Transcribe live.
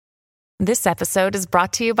This episode is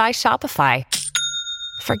brought to you by Shopify.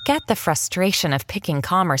 Forget the frustration of picking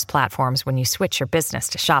commerce platforms when you switch your business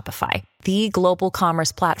to Shopify, the global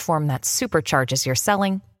commerce platform that supercharges your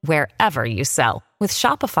selling wherever you sell. With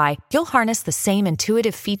Shopify, you'll harness the same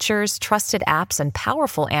intuitive features, trusted apps, and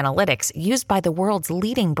powerful analytics used by the world's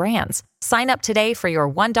leading brands. Sign up today for your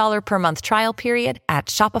 $1 per month trial period at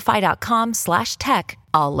shopify.com/tech,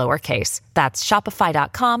 all lowercase. That's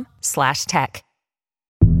shopify.com/tech.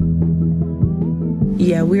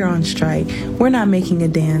 Yeah, we're on strike. We're not making a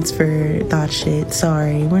dance for thought shit.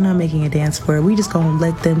 Sorry, we're not making a dance for it. We just gonna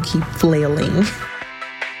let them keep flailing.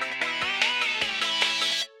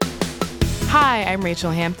 Hi, I'm Rachel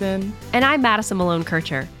Hampton. And I'm Madison Malone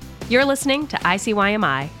Kircher. You're listening to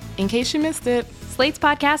ICYMI. In case you missed it, Slate's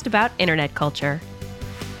podcast about internet culture.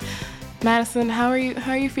 Madison, how are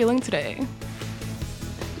you feeling today?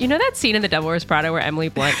 You know that scene in The Devil Wears Prada where Emily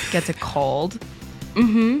Blunt gets a cold?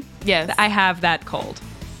 Mm-hmm. Yes. I have that cold.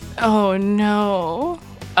 Oh, no.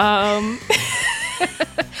 And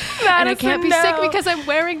I can't be sick because I'm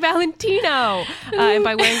wearing Valentino. And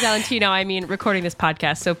by wearing Valentino, I mean recording this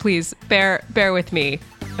podcast. So please bear with me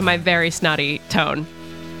in my very snotty tone.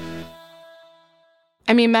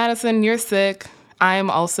 I mean, Madison, you're sick. I am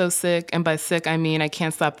also sick. And by sick, I mean I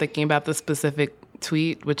can't stop thinking about the specific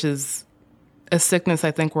tweet, which is a sickness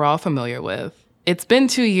I think we're all familiar with. It's been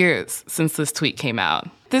 2 years since this tweet came out.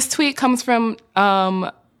 This tweet comes from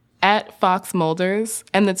at Fox Mulders,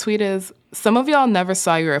 and the tweet is, "Some of y'all never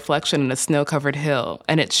saw your reflection in a snow-covered hill,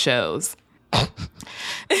 and it shows."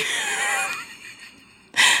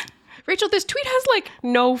 Rachel, this tweet has,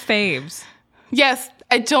 no faves. Yes,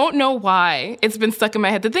 I don't know why it's been stuck in my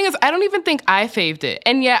head. The thing is, I don't even think I faved it.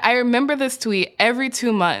 And yet I remember this tweet every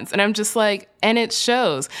 2 months. And I'm just like, and it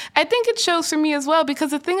shows. I think it shows for me as well,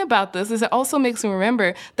 because the thing about this is it also makes me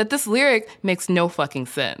remember that this lyric makes no fucking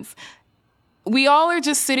sense. We all are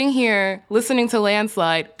just sitting here listening to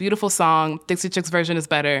Landslide, beautiful song, Dixie Chicks version is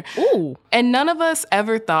better. Ooh. And none of us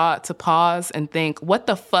ever thought to pause and think, what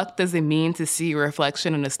the fuck does it mean to see your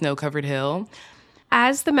reflection in a snow-covered hill?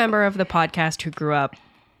 As the member of the podcast who grew up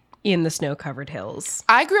in the snow-covered hills.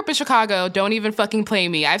 I grew up in Chicago. Don't even fucking play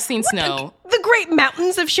me. I've seen snow. The Great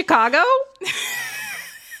Mountains of Chicago?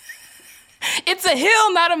 It's a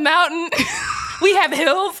hill, not a mountain. We have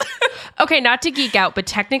hills. Okay, not to geek out, but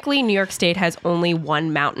technically New York State has only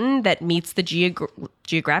one mountain that meets the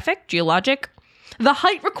geologic, the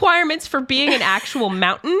height requirements for being an actual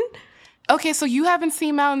mountain. Okay, so you haven't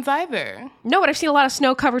seen mountains either. No, but I've seen a lot of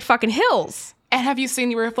snow-covered fucking hills. And have you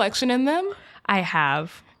seen your reflection in them? I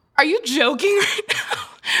have. Are you joking right now?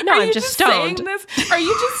 No, I'm just stoned. Saying this? Are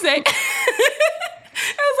you just saying...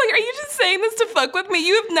 I was like, are you just saying this to fuck with me?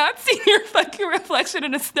 You have not seen your fucking reflection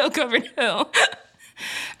in a snow-covered hill.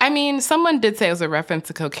 I mean, someone did say it was a reference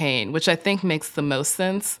to cocaine, which I think makes the most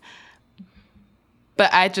sense.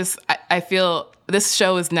 But I feel this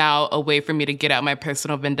show is now a way for me to get out my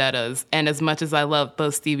personal vendettas. And as much as I love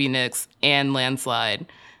both Stevie Nicks and Landslide,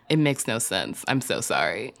 it makes no sense. I'm so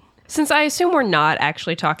sorry. Since I assume we're not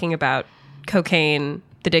actually talking about cocaine,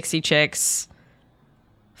 the Dixie Chicks,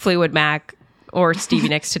 Fleetwood Mac, or Stevie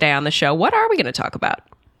Nicks today on the show, what are we going to talk about?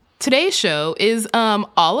 Today's show is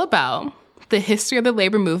all about the history of the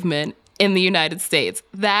labor movement in the United States.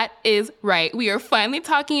 That is right. We are finally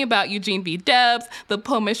talking about Eugene V. Debs, the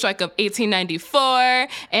Pullman strike of 1894,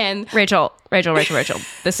 and... Rachel.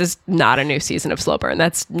 This is not a new season of Slow Burn.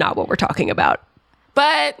 That's not what we're talking about.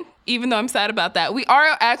 But even though I'm sad about that, we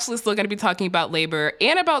are actually still going to be talking about labor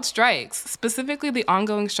and about strikes, specifically the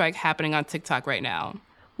ongoing strike happening on TikTok right now.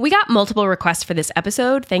 We got multiple requests for this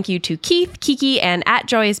episode. Thank you to Keith, Kiki, and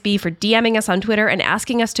 @JoyousB for DMing us on Twitter and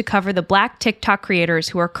asking us to cover the Black TikTok creators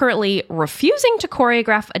who are currently refusing to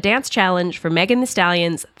choreograph a dance challenge for Megan Thee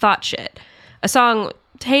Stallion's Thought Shit, a song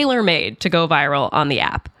tailor-made to go viral on the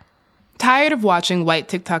app. Tired of watching white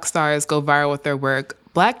TikTok stars go viral with their work,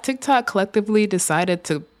 Black TikTok collectively decided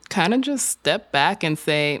to kind of just step back and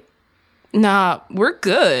say, nah, we're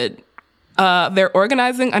good. They're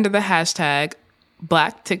organizing under the hashtag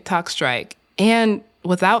Black TikTok Strike. And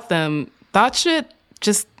without them, Thought Shit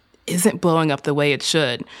just isn't blowing up the way it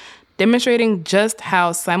should, demonstrating just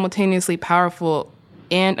how simultaneously powerful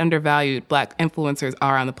and undervalued Black influencers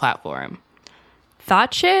are on the platform.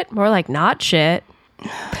 Thought shit? More like not shit.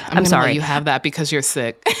 I'm sorry. Let you have that because you're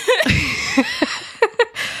sick.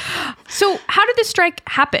 So how did this strike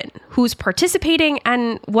happen? Who's participating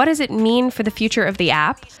and what does it mean for the future of the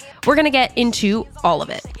app? We're going to get into all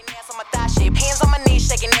of it. Hands on my knees,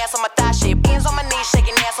 shaking ass on my thigh shape. Hands on my knees,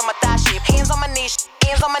 shaking ass on my thigh shape. Hands on my knees,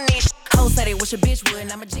 hands on my knees.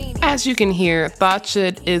 As you can hear, Thought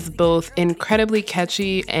Shit is both incredibly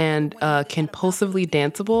catchy and compulsively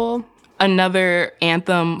danceable. Another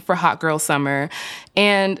anthem for hot girl summer.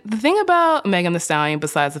 And the thing about Megan Thee Stallion,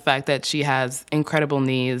 besides the fact that she has incredible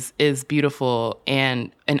knees, is beautiful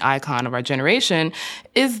and an icon of our generation,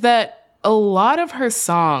 is that a lot of her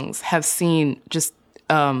songs have seen just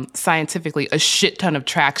scientifically a shit ton of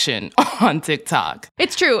traction on TikTok.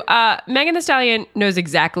 It's true. Megan Thee Stallion knows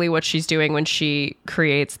exactly what she's doing when she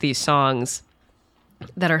creates these songs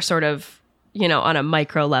that are sort of, you know, on a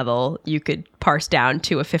micro level. You could parse down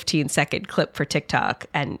to a 15-second clip for TikTok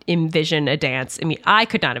and envision a dance. I mean, I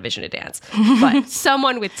could not envision a dance, but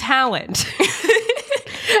someone with talent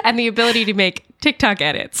and the ability to make TikTok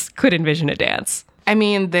edits could envision a dance. I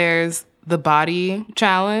mean, there's the Body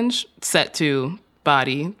Challenge, set to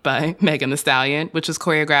Body by Megan Thee Stallion, which is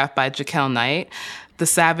choreographed by Jaquel Knight. The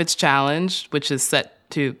Savage Challenge, which is set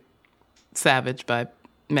to Savage by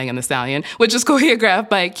Megan Thee Stallion, which is choreographed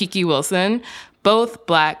by Kiki Wilson, both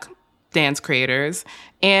Black dance creators.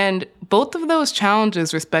 And both of those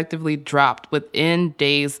challenges respectively dropped within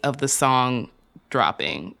days of the song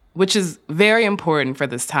dropping, which is very important for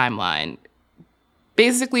this timeline.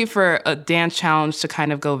 Basically, for a dance challenge to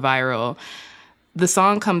kind of go viral, the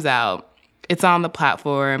song comes out, it's on the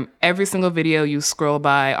platform, every single video you scroll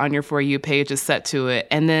by on your For You page is set to it,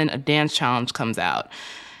 and then a dance challenge comes out.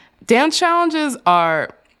 Dance challenges are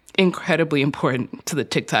incredibly important to the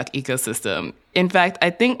TikTok ecosystem. In fact, I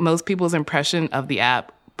think most people's impression of the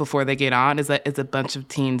app before they get on is that it's a bunch of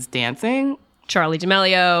teens dancing. Charli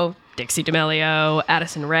D'Amelio, Dixie D'Amelio,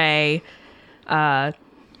 Addison Rae.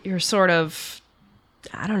 You're sort of,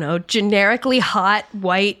 I don't know, generically hot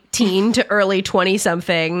white teen to early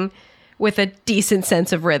 20-something with a decent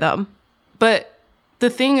sense of rhythm. But the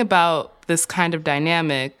thing about this kind of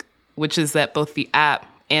dynamic, which is that both the app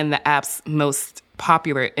and the app's most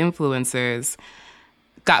popular influencers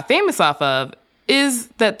got famous off of, is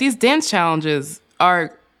that these dance challenges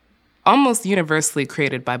are almost universally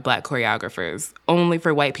created by Black choreographers, only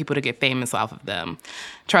for white people to get famous off of them.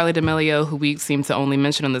 Charli D'Amelio, who we seem to only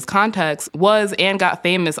mention in this context, was and got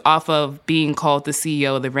famous off of being called the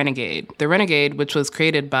CEO of The Renegade. The Renegade, which was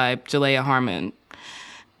created by Jalaiah Harmon.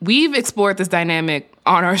 We've explored this dynamic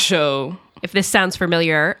on our show. If this sounds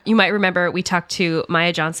familiar, you might remember we talked to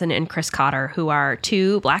Maya Johnson and Chris Cotter, who are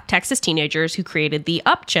two Black Texas teenagers who created the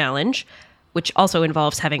Up Challenge, which also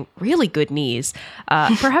involves having really good knees.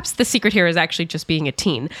 Perhaps the secret here is actually just being a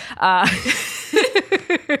teen.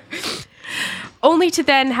 Only to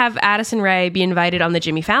then have Addison Rae be invited on the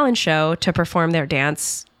Jimmy Fallon show to perform their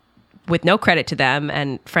dance with no credit to them,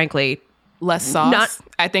 and frankly, less sauce.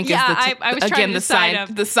 I think is I was again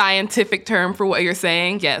trying the scientific term for what you're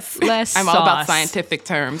saying. Yes, less I'm sauce. all about scientific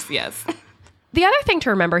terms. Yes. The other thing to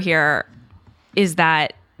remember here is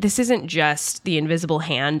that this isn't just the invisible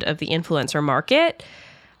hand of the influencer market.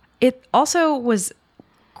 It also was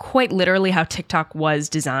quite literally how TikTok is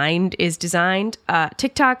designed.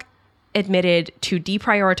 TikTok admitted to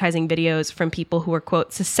deprioritizing videos from people who are,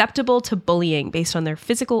 quote, susceptible to bullying based on their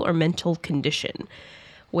physical or mental condition,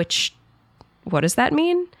 which, what does that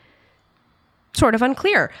mean? Sort of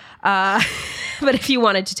unclear. But if you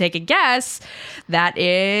wanted to take a guess, that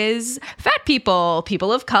is fat people,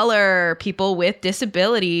 people of color, people with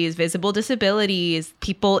disabilities, visible disabilities,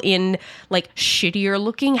 people in like shittier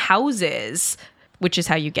looking houses, which is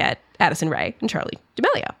how you get Addison Rae and Charli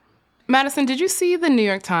D'Amelio. Madison, did you see the New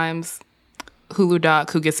York Times Hulu doc,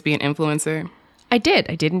 Who Gets to Be an Influencer? I did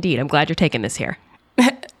indeed. I'm glad you're taking this here.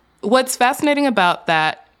 What's fascinating about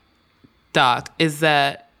that doc is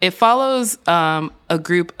that it follows a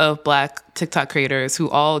group of Black TikTok creators who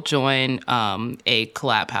all join a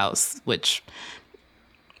collab house, which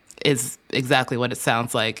is exactly what it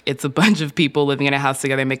sounds like. It's a bunch of people living in a house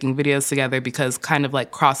together, making videos together, because kind of like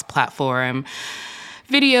cross-platform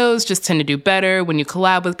videos just tend to do better when you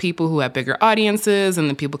collab with people who have bigger audiences, and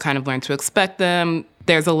then people kind of learn to expect them.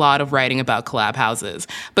 There's a lot of writing about collab houses.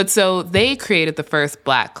 But so they created the first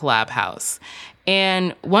Black collab house.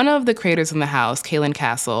 And one of the creators in the house, Kaylin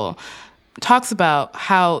Castle, talks about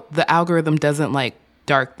how the algorithm doesn't like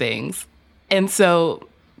dark things. And so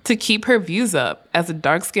to keep her views up, as a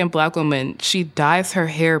dark-skinned Black woman, she dyes her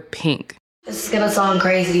hair pink. This is gonna sound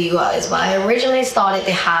crazy to you guys, but I originally started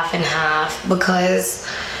the half and half because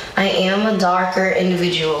I am a darker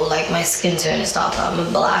individual, like my skin tone and stuff. I'm a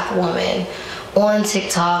Black woman on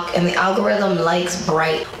TikTok, and the algorithm likes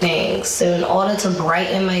bright things. So in order to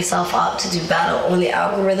brighten myself up to do better on the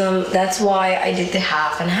algorithm, that's why I did the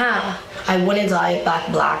half and half. I wouldn't dye it back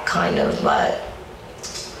black, kind of, but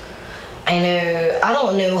I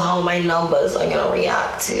don't know how my numbers are gonna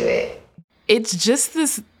react to it. it's just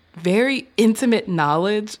this very intimate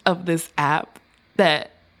knowledge of this app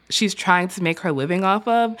that she's trying to make her living off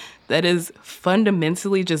of that is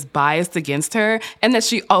fundamentally just biased against her, and that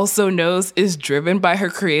she also knows is driven by her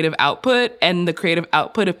creative output and the creative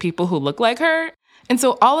output of people who look like her. And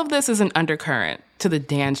so all of this is an undercurrent to the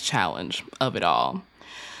dance challenge of it all.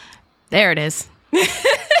 There it is.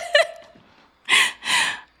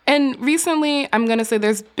 And recently, I'm going to say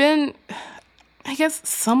there's been, I guess,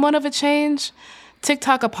 somewhat of a change.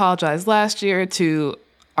 TikTok apologized last year to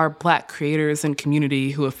our Black creators and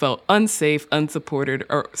community who have felt unsafe, unsupported,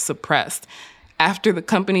 or suppressed after the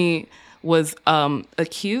company was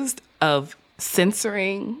accused of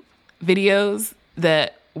censoring videos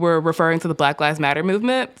that were referring to the Black Lives Matter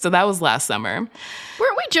movement. So that was last summer.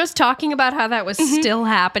 Weren't we just talking about how that was still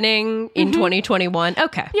happening in 2021?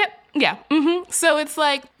 Okay. Yep. Yeah. So it's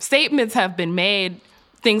like statements have been made.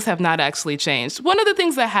 Things have not actually changed. One of the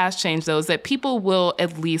things that has changed, though, is that people will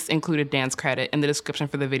at least include a dance credit in the description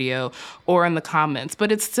for the video or in the comments. But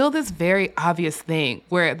it's still this very obvious thing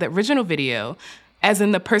where the original video, as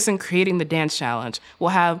in the person creating the dance challenge, will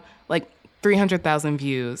have like 300,000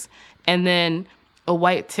 views. And then a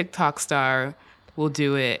white TikTok star will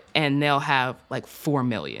do it and they'll have like 4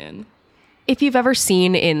 million. If you've ever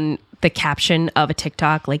seen in the caption of a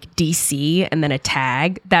TikTok like DC and then a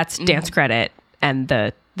tag, that's dance credit and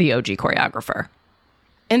the OG choreographer.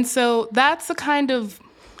 And so that's a kind of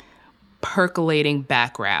percolating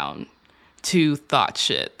background to Thought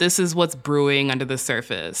Shit. This is what's brewing under the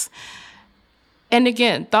surface. And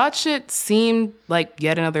again, Thought Shit seemed like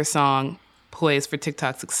yet another song poised for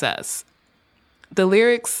TikTok success. The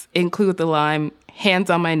lyrics include the line, "Hands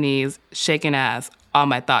on my knees, shaking ass, all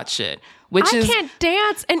my thought shit," which I can't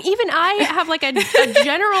dance, and even I have like a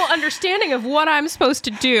general understanding of what I'm supposed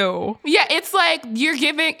to do. Yeah, it's like you're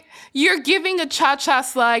giving a cha-cha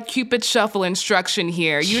slide Cupid shuffle instruction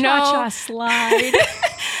here, you know? Cha-cha slide.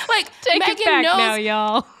 Like, Take Megan it back knows, now,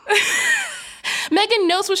 y'all. Megan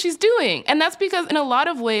knows what she's doing. And that's because in a lot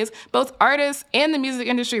of ways, both artists and the music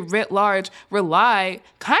industry writ large rely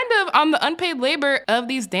kind of on the unpaid labor of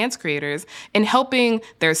these dance creators in helping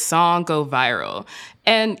their song go viral.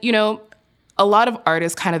 And, you know, a lot of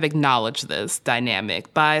artists kind of acknowledge this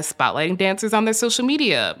dynamic by spotlighting dancers on their social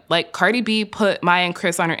media. Like Cardi B put Maya and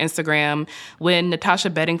Chris on her Instagram when Natasha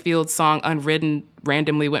Bedingfield's song Unwritten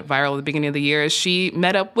randomly went viral at the beginning of the year. She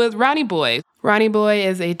met up with Ronnie Boy. Ronnie Boy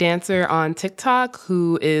is a dancer on TikTok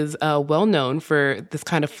who is well known for this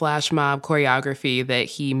kind of flash mob choreography that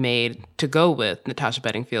he made to go with Natasha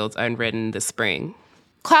Bedingfield's Unwritten this spring.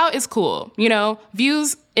 Clout is cool, you know?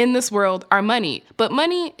 Views in this world are money, but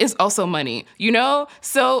money is also money, you know?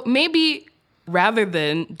 So maybe rather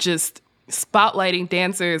than just spotlighting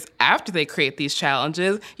dancers after they create these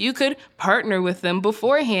challenges, you could partner with them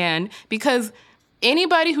beforehand, because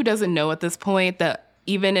anybody who doesn't know at this point that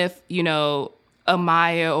even if, you know, a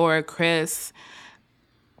Maya or a Chris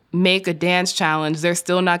make a dance challenge, they're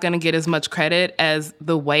still not going to get as much credit as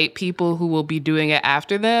the white people who will be doing it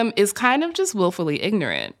after them, is kind of just willfully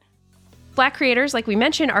ignorant. Black creators, like we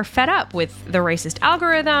mentioned, are fed up with the racist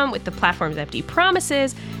algorithm, with the platform's empty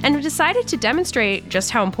promises, and have decided to demonstrate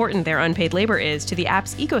just how important their unpaid labor is to the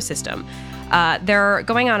app's ecosystem. They're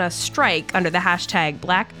going on a strike under the hashtag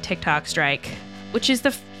Black TikTok Strike, which is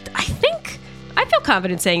I feel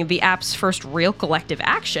confident saying the app's first real collective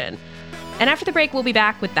action. And after the break, we'll be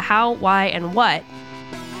back with the how, why, and what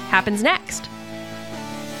happens next.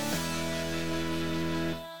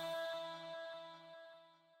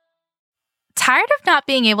 Tired of not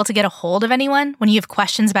being able to get a hold of anyone when you have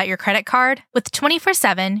questions about your credit card? With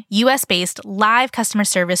 24/7 US-based live customer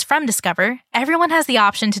service from Discover, everyone has the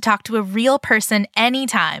option to talk to a real person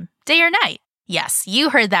anytime, day or night. Yes,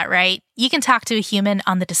 you heard that right. You can talk to a human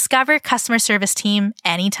on the Discover customer service team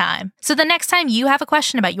anytime. So the next time you have a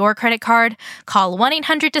question about your credit card, call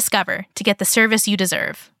 1-800-DISCOVER to get the service you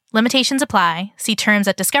deserve. Limitations apply. See terms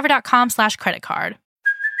at discover.com/creditcard.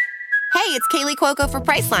 Hey, it's Kaylee Cuoco for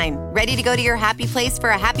Priceline. Ready to go to your happy place for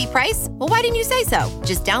a happy price? Well, why didn't you say so?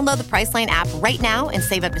 Just download the Priceline app right now and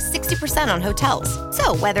save up to 60% on hotels.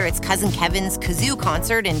 So whether it's Cousin Kevin's Kazoo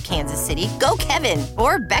Concert in Kansas City, go Kevin,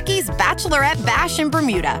 or Becky's Bachelorette Bash in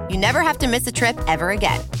Bermuda, you never have to miss a trip ever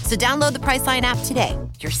again. So download the Priceline app today.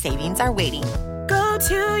 Your savings are waiting. Go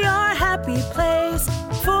to your happy place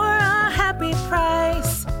for a happy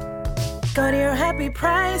price. Go to your happy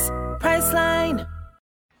price, Priceline.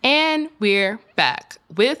 And we're back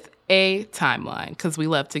with a timeline, because we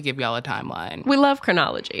love to give y'all a timeline. We love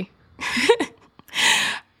chronology.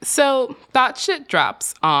 So Thought Shit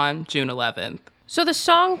drops on June 11th. So the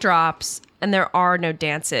song drops and there are no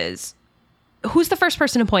dances. Who's the first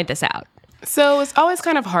person to point this out? So it's always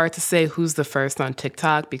kind of hard to say who's the first on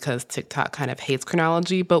TikTok because TikTok kind of hates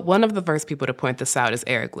chronology, but one of the first people to point this out is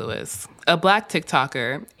Eric Lewis, a Black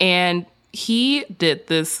TikToker, and he did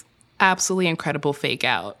this absolutely incredible fake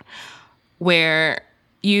out where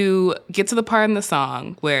you get to the part in the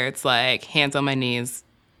song where it's like, hands on my knees,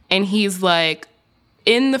 and he's like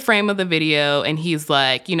in the frame of the video, and he's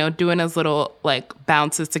like, you know, doing his little like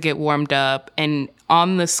bounces to get warmed up, and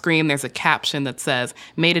on the screen there's a caption that says,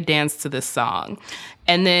 made a dance to this song.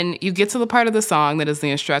 And then you get to the part of the song that is the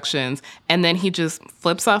instructions, and then he just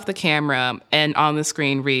flips off the camera, and on the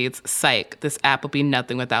screen reads, psych, this app will be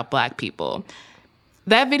nothing without Black people.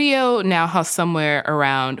 That video now has somewhere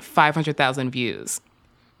around 500,000 views.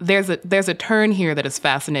 There's a turn here that is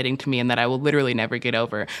fascinating to me and that I will literally never get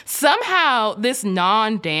over. Somehow this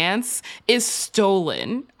non-dance is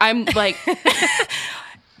stolen. I'm like,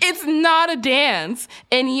 it's not a dance.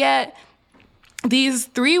 And yet these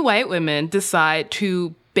 3 white women decide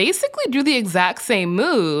to basically do the exact same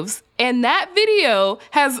moves. And that video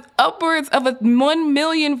has upwards of 1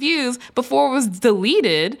 million views before it was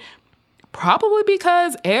deleted. Probably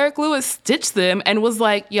because Eric Lewis stitched them and was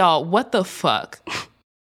like, y'all, what the fuck?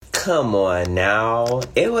 Come on now.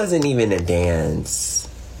 It wasn't even a dance.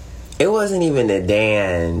 It wasn't even a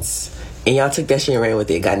dance. And y'all took that shit and ran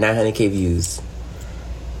with it. It got 900K views.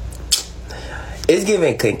 It's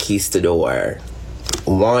giving Conquistador,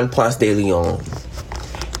 Juan Ponce de Leon,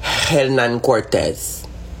 Hernan Cortez.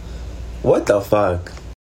 What the fuck?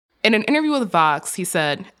 In an interview with Vox, he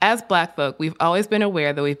said, as Black folk, we've always been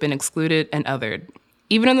aware that we've been excluded and othered.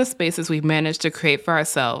 Even in the spaces we've managed to create for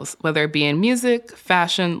ourselves, whether it be in music,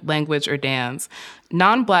 fashion, language, or dance,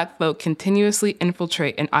 non-Black folk continuously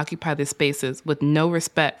infiltrate and occupy these spaces with no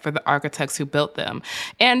respect for the architects who built them.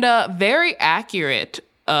 And a very accurate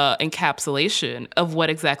encapsulation of what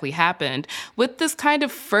exactly happened with this kind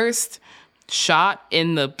of first shot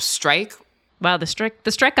in the strike. Wow, the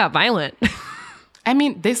strike got violent. I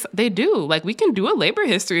mean, they do. Like, we can do a labor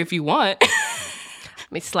history if you want.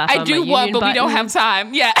 Let me slap I on do my want, but button. we don't have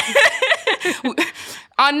time. Yeah.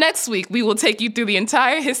 On next week, we will take you through the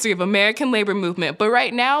entire history of American labor movement. But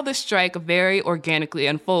right now, the strike very organically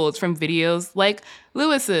unfolds from videos like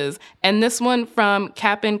Lewis's, and this one from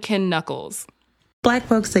Cap'n Ken Knuckles. Black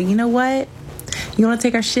folks say, you know what? You want to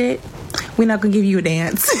take our shit? We're not going to give you a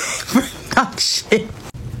dance for our shit.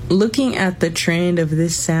 Looking at the trend of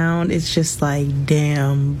this sound, it's just like,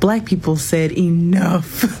 damn, Black people said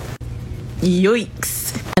enough.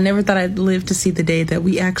 Yikes. I never thought I'd live to see the day that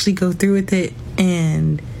we actually go through with it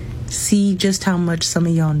and see just how much some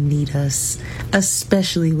of y'all need us,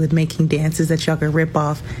 especially with making dances that y'all can rip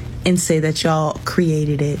off and say that y'all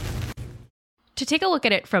created it. To take a look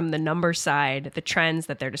at it from the number side, the trends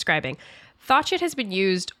that they're describing, Thought Shit has been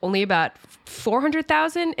used only about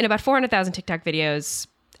 400,000 in about 400,000 TikTok videos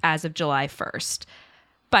as of July 1st.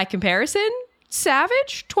 By comparison,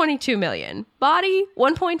 Savage, 22 million. Body,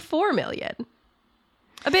 1.4 million.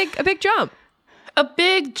 A big jump. A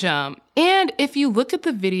big jump. And if you look at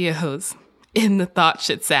the videos in the Thought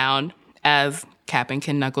Shit sound, as Cap'n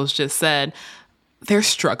Ken Knuckles just said, they're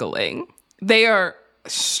struggling. They are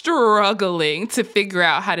struggling to figure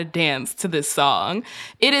out how to dance to this song.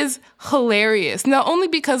 It is hilarious. Not only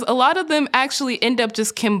because a lot of them actually end up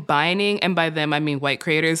just combining, and by them I mean white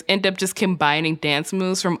creators, end up just combining dance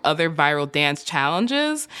moves from other viral dance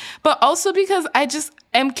challenges, but also because I just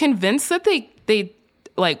am convinced that they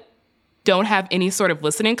like don't have any sort of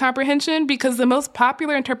listening comprehension, because the most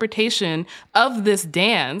popular interpretation of this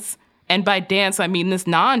dance, and by dance I mean this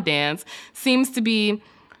non-dance, seems to be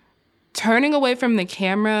turning away from the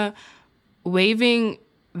camera, waving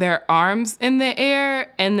their arms in the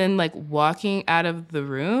air, and then like walking out of the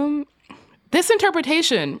room. This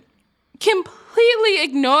interpretation completely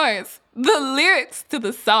ignores the lyrics to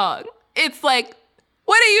the song. It's like,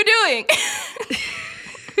 what are you doing?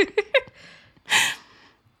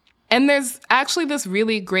 And there's actually this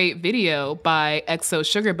really great video by XO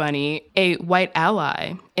Sugar Bunny, a white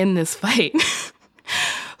ally in this fight,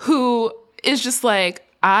 who is just like,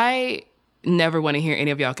 I never want to hear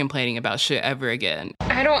any of y'all complaining about shit ever again.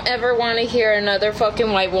 I don't ever want to hear another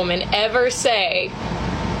fucking white woman ever say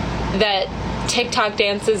that TikTok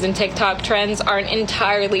dances and TikTok trends aren't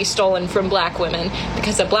entirely stolen from Black women,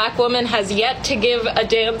 because a Black woman has yet to give a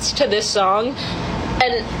dance to this song.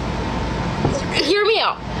 And hear me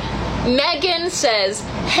out. Megan says,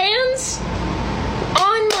 hands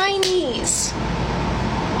on my knees,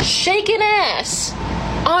 shaking ass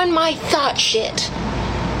on my thought shit.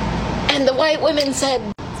 And the white women said,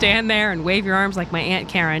 Stand there and wave your arms like my Aunt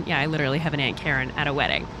Karen. Yeah, I literally have an Aunt Karen at a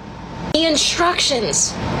wedding. the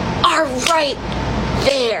instructions are right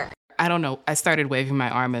there. I don't know. I started waving my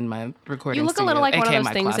arm in my recording You look a studio, little like one of aka those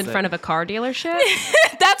my things in closet. front of a car dealership.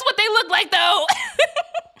 That's what they look like, though.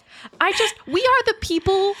 We are the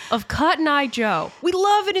people of Cotton Eye Joe. We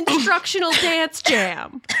love an instructional dance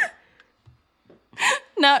jam.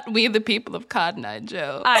 Not we, the people of Cotton Eye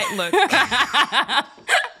Joe. Look.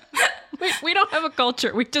 we don't have a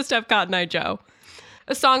culture. We just have Cotton Eye Joe.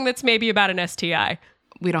 A song that's maybe about an STI.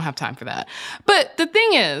 We don't have time for that. But the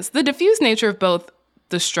thing is, the diffuse nature of both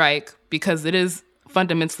the strike, because it is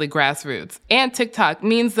fundamentally grassroots, and TikTok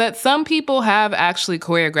means that some people have actually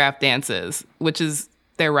choreographed dances, which is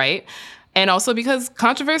their right. And also because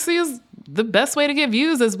controversy is the best way to get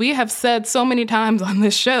views, as we have said so many times on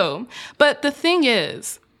this show. But the thing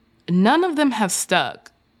is, none of them have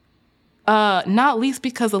stuck. Not least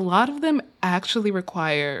because a lot of them actually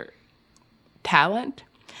require talent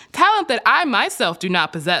that I myself do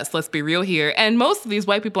not possess, let's be real here. And most of these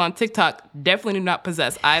white people on TikTok definitely do not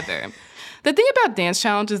possess either. The thing about dance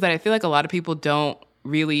challenges that I feel like a lot of people don't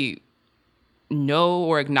really know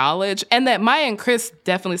or acknowledge, and that Maya and Chris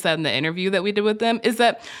definitely said in the interview that we did with them, is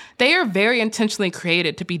that they are very intentionally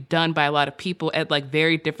created to be done by a lot of people at like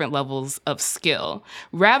very different levels of skill,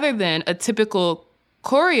 rather than a typical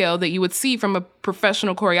choreo that you would see from a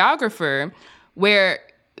professional choreographer, where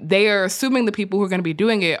they are assuming the people who are going to be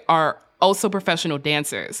doing it are also professional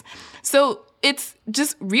dancers. So it's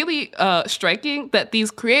just really striking that these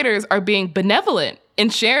creators are being benevolent in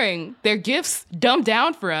sharing their gifts dumbed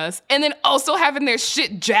down for us, and then also having their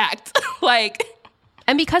shit jacked.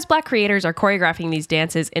 And because Black creators are choreographing these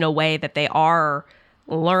dances in a way that they are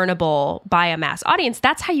learnable by a mass audience,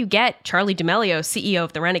 that's how you get Charli D'Amelio, CEO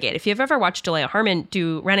of The Renegade. If you've ever watched Jalaiah Harmon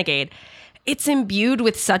do Renegade, it's imbued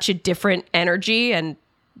with such a different energy and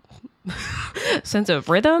sense of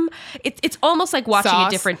rhythm. It's almost like watching a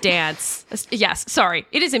different dance. Yes, sorry.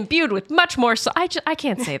 It is imbued with much more. So I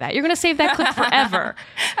can't say that. You're going to save that clip forever.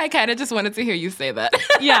 I kind of just wanted to hear you say that.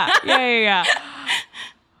 Yeah.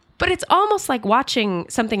 But it's almost like watching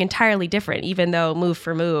something entirely different, even though move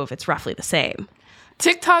for move, it's roughly the same.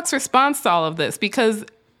 TikTok's response to all of this, because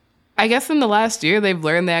I guess in the last year, they've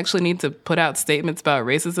learned they actually need to put out statements about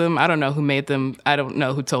racism. I don't know who made them. I don't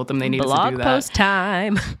know who told them they needed to do that. Blog post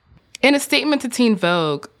time. In a statement to Teen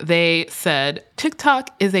Vogue, they said,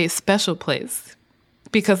 TikTok is a special place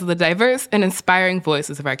because of the diverse and inspiring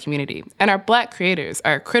voices of our community, and our Black creators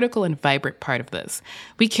are a critical and vibrant part of this.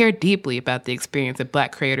 We care deeply about the experience of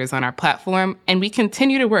Black creators on our platform, and we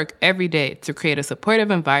continue to work every day to create a supportive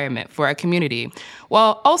environment for our community,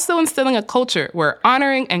 while also instilling a culture where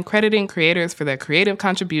honoring and crediting creators for their creative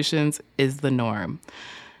contributions is the norm.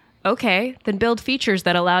 Okay, then build features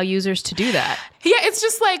that allow users to do that. Yeah, it's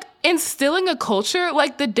just like instilling a culture,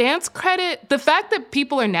 like the dance credit, the fact that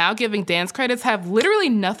people are now giving dance credits have literally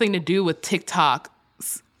nothing to do with TikTok.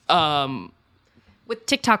 With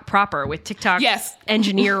TikTok proper, with TikTok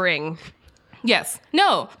engineering. Yes.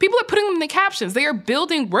 No, people are putting them in the captions. They are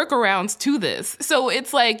building workarounds to this. So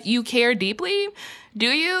it's like, you care deeply? Do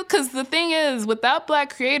you? Because the thing is, without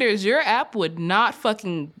Black creators, your app would not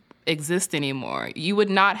fucking exist anymore. You would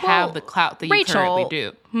not have the clout that you currently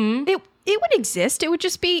do. It would exist. It would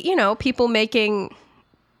just be, people making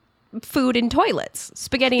food in toilets,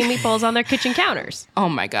 spaghetti and meatballs on their kitchen counters. Oh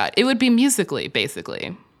my God. It would be Musical.ly,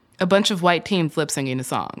 basically. A bunch of white teens lip singing to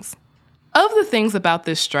songs. Of the things about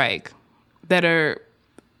this strike that are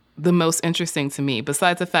the most interesting to me,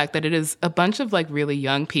 besides the fact that it is a bunch of like really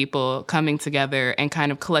young people coming together and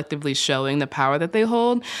kind of collectively showing the power that they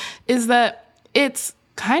hold, is that it's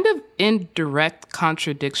kind of in direct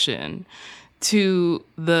contradiction to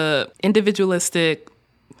the individualistic,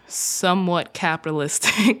 somewhat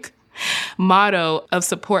capitalistic motto of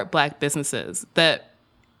support Black businesses that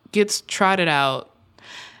gets trotted out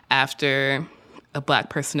after a Black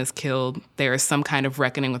person is killed. There is some kind of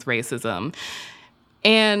reckoning with racism.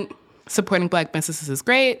 And supporting Black businesses is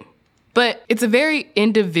great, but it's a very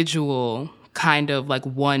individual kind of like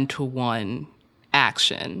one-to-one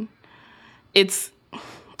action. It's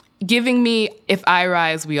giving me, if I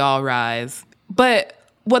rise, we all rise. But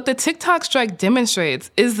what the TikTok strike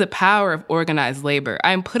demonstrates is the power of organized labor.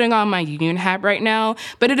 I'm putting on my union hat right now,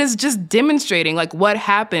 but it is just demonstrating like what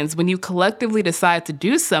happens when you collectively decide to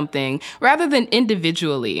do something rather than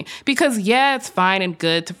individually. Because yeah, it's fine and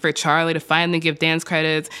good for Charli to finally give dance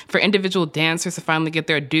credits, for individual dancers to finally get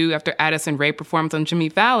their due after Addison Rae performed on Jimmy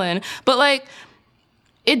Fallon. But like,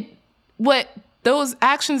 what those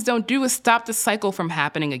actions don't do is stop the cycle from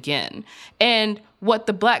happening again. And what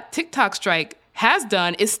the Black TikTok strike has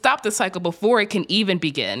done is stop the cycle before it can even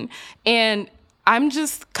begin. And I'm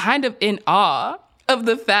just kind of in awe of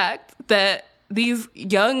the fact that these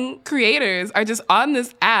young creators are just on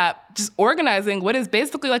this app, just organizing what is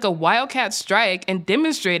basically like a wildcat strike and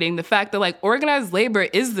demonstrating the fact that like organized labor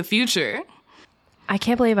is the future. I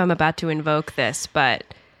can't believe I'm about to invoke this, but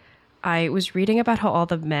I was reading about how all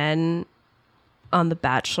the men on The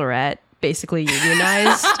Bachelorette basically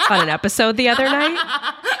unionized on an episode the other night.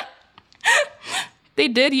 They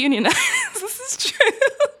did unionize. This is true.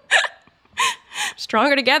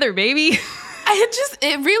 Stronger together, baby.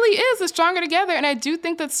 It really is a stronger together. And I do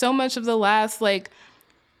think that so much of the last like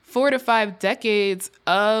 4 to 5 decades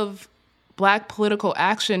of Black political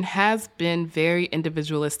action has been very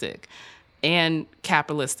individualistic and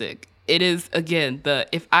capitalistic. It is, again, the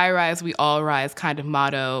if I rise, we all rise kind of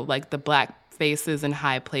motto, like the Black faces in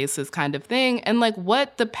high places kind of thing. And like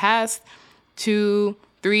what the past 2,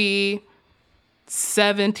 3,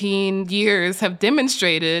 17 years have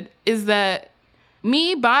demonstrated is that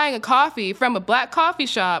me buying a coffee from a Black coffee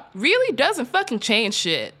shop really doesn't fucking change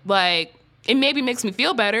shit. Like, it maybe makes me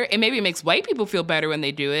feel better. It maybe makes white people feel better when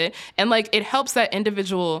they do it. And like, it helps that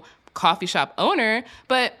individual coffee shop owner,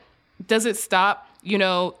 but does it stop, you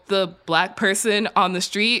know, the Black person on the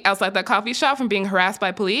street outside that coffee shop from being harassed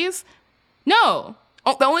by police? No.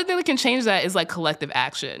 The only thing that can change that is like collective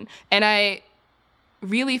action. And I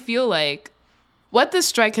really feel like what this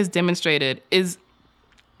strike has demonstrated is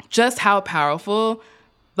just how powerful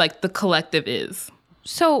like the collective is.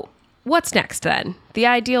 So what's next then? The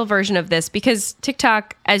ideal version of this, because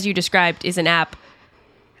TikTok, as you described, is an app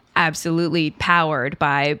absolutely powered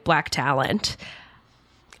by Black talent.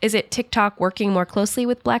 Is it TikTok working more closely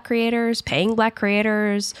with Black creators, paying Black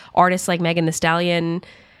creators, artists like Megan Thee Stallion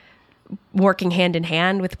working hand in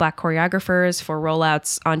hand with Black choreographers for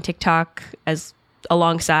rollouts on TikTok as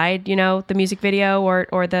alongside, you know, the music video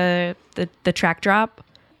or the track drop?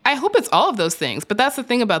 I hope it's all of those things. But that's the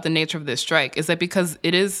thing about the nature of this strike is that because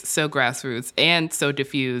it is so grassroots and so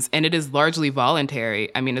diffuse and it is largely voluntary,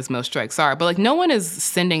 I mean, as most strikes are, but like no one is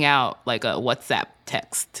sending out like a WhatsApp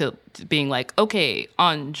text to being like, okay,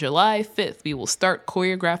 on July 5th, we will start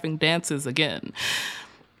choreographing dances again.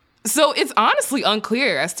 So it's honestly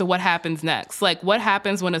unclear as to what happens next. Like what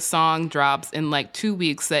happens when a song drops in like 2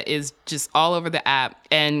 weeks that is just all over the app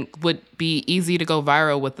and would be easy to go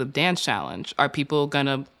viral with the dance challenge? Are people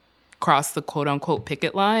gonna cross the quote unquote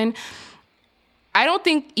picket line? I don't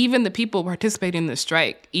think even the people participating in the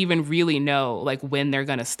strike even really know like when they're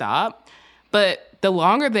gonna stop. But the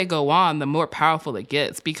longer they go on, the more powerful it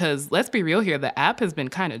gets because let's be real here, the app has been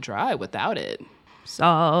kind of dry without it.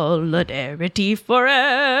 Solidarity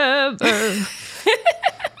forever.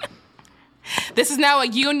 This is now a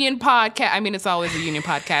union podcast. I mean, it's always a union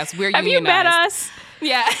podcast. We're Have unionized. you met us?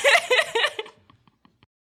 Yeah.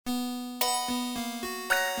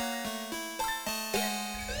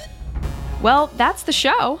 Well, that's the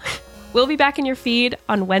show. We'll be back in your feed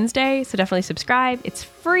on Wednesday, so definitely subscribe. It's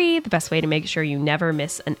free, the best way to make sure you never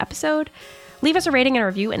miss an episode. Leave us a rating and a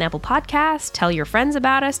review in Apple Podcasts. Tell your friends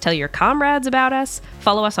about us. Tell your comrades about us.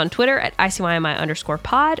 Follow us on Twitter at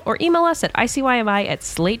ICYMI_pod or email us at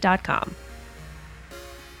ICYMI@slate.com.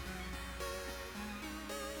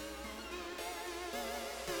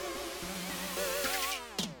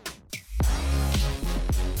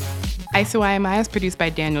 ICYMI is produced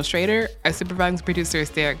by Daniel Schrader. Our supervising producer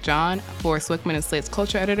is Derek John. Forrest Wickman is Slate's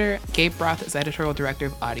culture editor. Gabe Roth is editorial director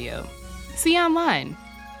of audio. See you online.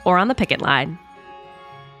 Or on the picket line.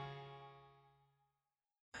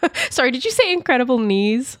 Sorry, did you say incredible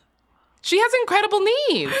knees? She has incredible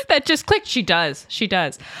knees. That just clicked. She does.